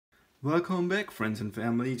Welcome back, friends and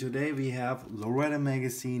family. Today we have Lowrider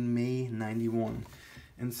Magazine May 91.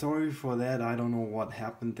 And sorry for that, I don't know what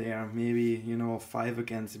happened there. Maybe, 5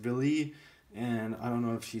 against Billy. And I don't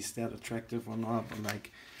know if she's that attractive or not. But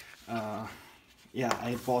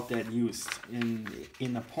I bought that used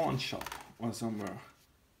in a pawn shop or somewhere.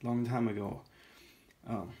 Long time ago.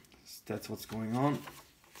 That's what's going on.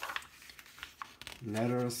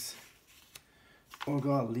 Letters. Oh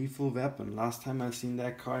god, Lethal Weapon. Last time I seen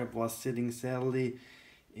that car, it was sitting sadly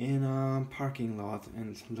in a parking lot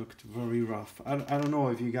and looked very rough. I don't know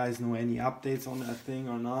if you guys know any updates on that thing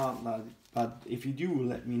or not, but if you do,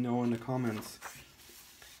 let me know in the comments.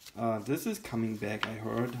 This is coming back, I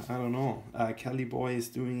heard. I don't know. Kelly Boy is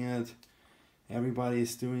doing it. Everybody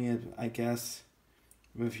is doing it, I guess,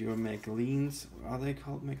 with your McLeans. Are they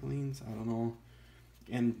called McLeans? I don't know.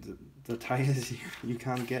 And the tires you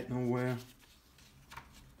can't get nowhere.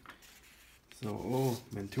 So,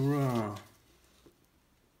 Ventura.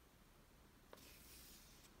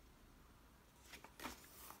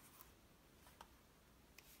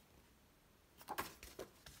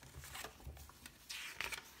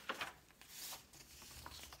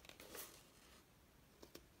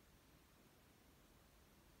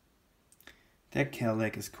 That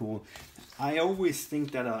Cadillac is cool. I always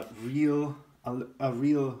think that a real,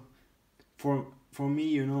 for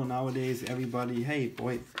me, nowadays everybody, hey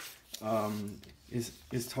boy,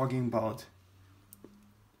 is talking about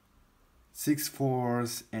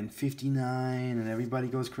 6.4s and 59, and everybody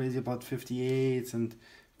goes crazy about 58s and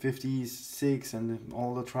 56 and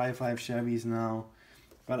all the Tri-5 Chevys now.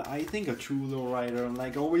 But I think a true lowrider,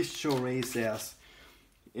 like always show Ray says,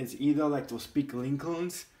 it's either like those big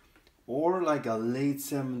Lincolns or like a late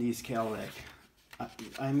 70s Cadillac.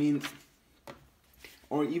 I mean,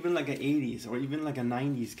 or even like a 80s or even like a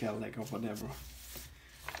 90s Cadillac or whatever.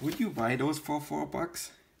 Would you buy those for $4?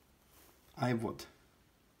 I would.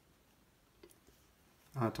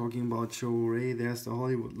 Talking about Joe Ray, there's the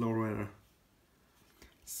Hollywood lowrider.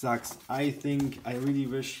 Sucks. I really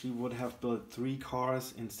wish he would have built 3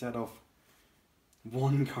 cars instead of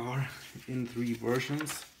 1 car in 3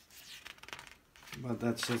 versions. But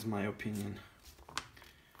that's just my opinion.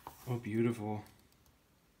 Oh, beautiful.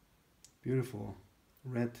 Beautiful.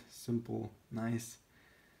 Red, simple, nice.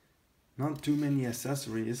 Not too many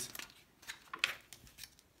accessories.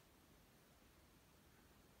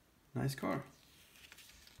 Nice car.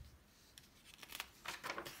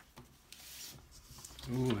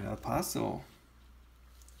 Ooh, El Paso.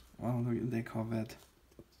 Wow, look at that Corvette.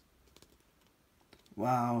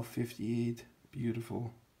 Wow, 58.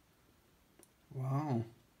 Beautiful. Wow.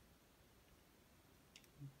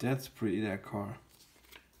 That's pretty, that car.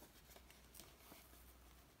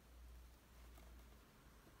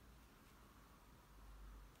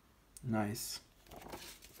 Nice.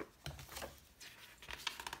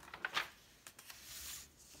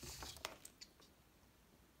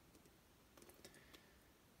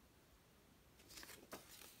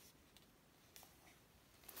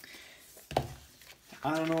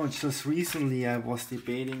 I don't know, just recently I was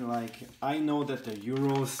debating, like, I know that the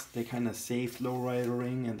Euros, they kind of saved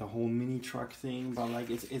lowridering and the whole mini truck thing, but like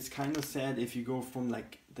it's kind of sad if you go from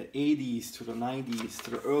like the 80s to the 90s to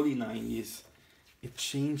the early 90s. It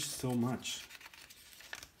changed so much.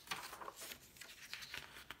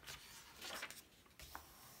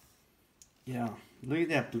 Yeah, look at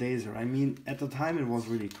that Blazer. I mean, at the time it was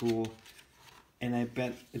really cool, and I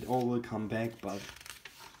bet it all will come back, but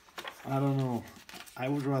I don't know. I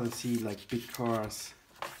would rather see like big cars.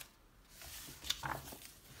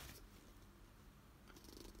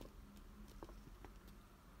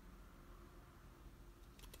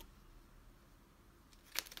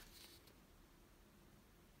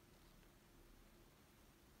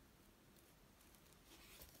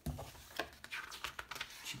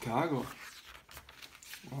 Chicago.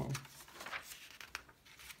 Wow.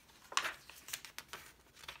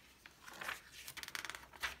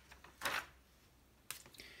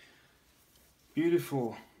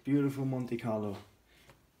 Beautiful, beautiful Monte Carlo.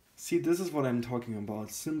 See, this is what I'm talking about.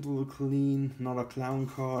 Simple, clean, not a clown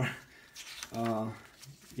car.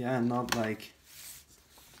 Yeah, not like,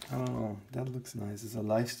 I don't know, that looks nice. It's a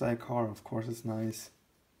lifestyle car, of course it's nice.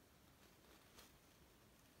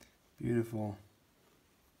 Beautiful.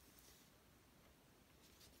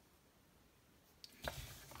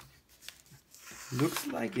 Looks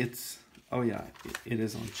like it's, oh yeah, it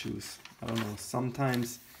is on choose. I don't know,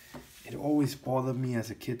 sometimes it always bothered me as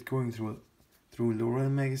a kid going through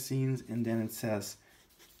Lowrider magazines, and then it says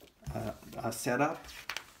a setup,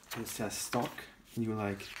 it says stock, and you're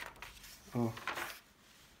like, oh,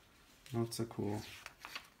 not so cool.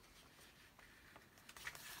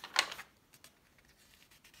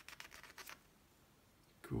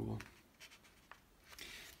 cool.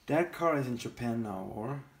 That car is in Japan now,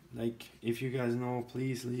 or like if you guys know,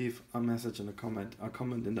 please leave a message in the comment, a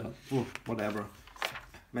comment in the whatever.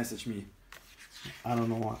 Message me. I don't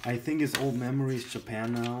know. I think it's old memories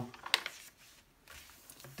Japan now.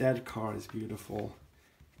 That car is beautiful.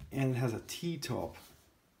 And it has a T-top.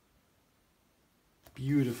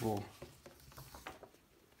 Beautiful.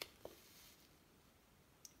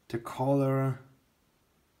 The color.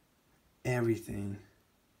 Everything.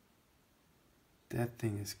 That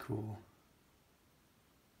thing is cool.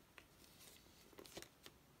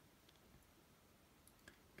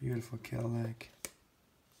 Beautiful Cadillac.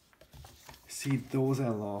 See, those I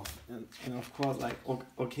love. And of course, like,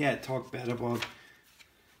 okay, I talk bad about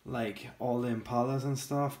like all the Impalas and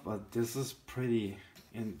stuff, but this is pretty.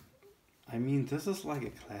 And I mean, this is like a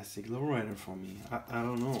classic lowrider for me. I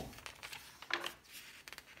don't know.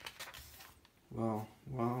 Wow,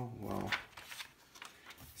 wow, wow.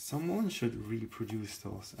 Someone should reproduce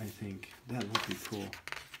those, I think. That would be cool.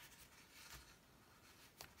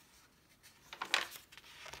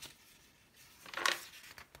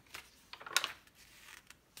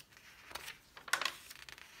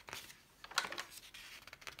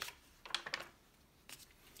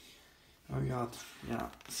 Oh god, yeah.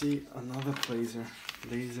 See, another laser.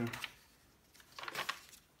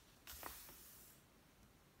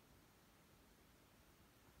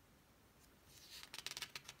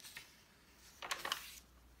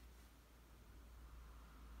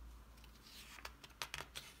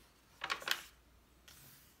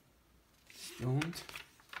 Don't.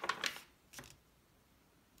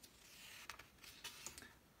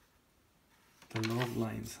 The love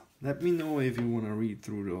lines. Let me know if you want to read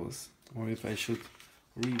through those, or if I should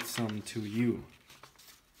read some to you.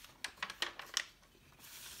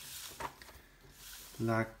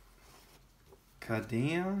 La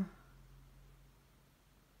Cadena.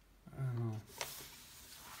 I don't know.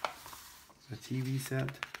 The TV set.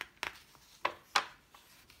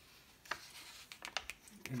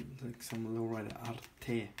 And like some Lowrider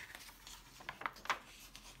Arte.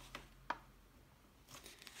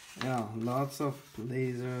 Yeah, lots of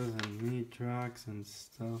lasers and mini trucks and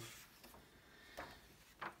stuff.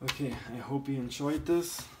 Okay, I hope you enjoyed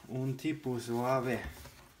this. Un tipo suave.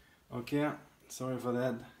 Okay, sorry for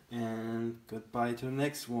that. And goodbye to the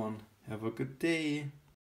next one. Have a good day.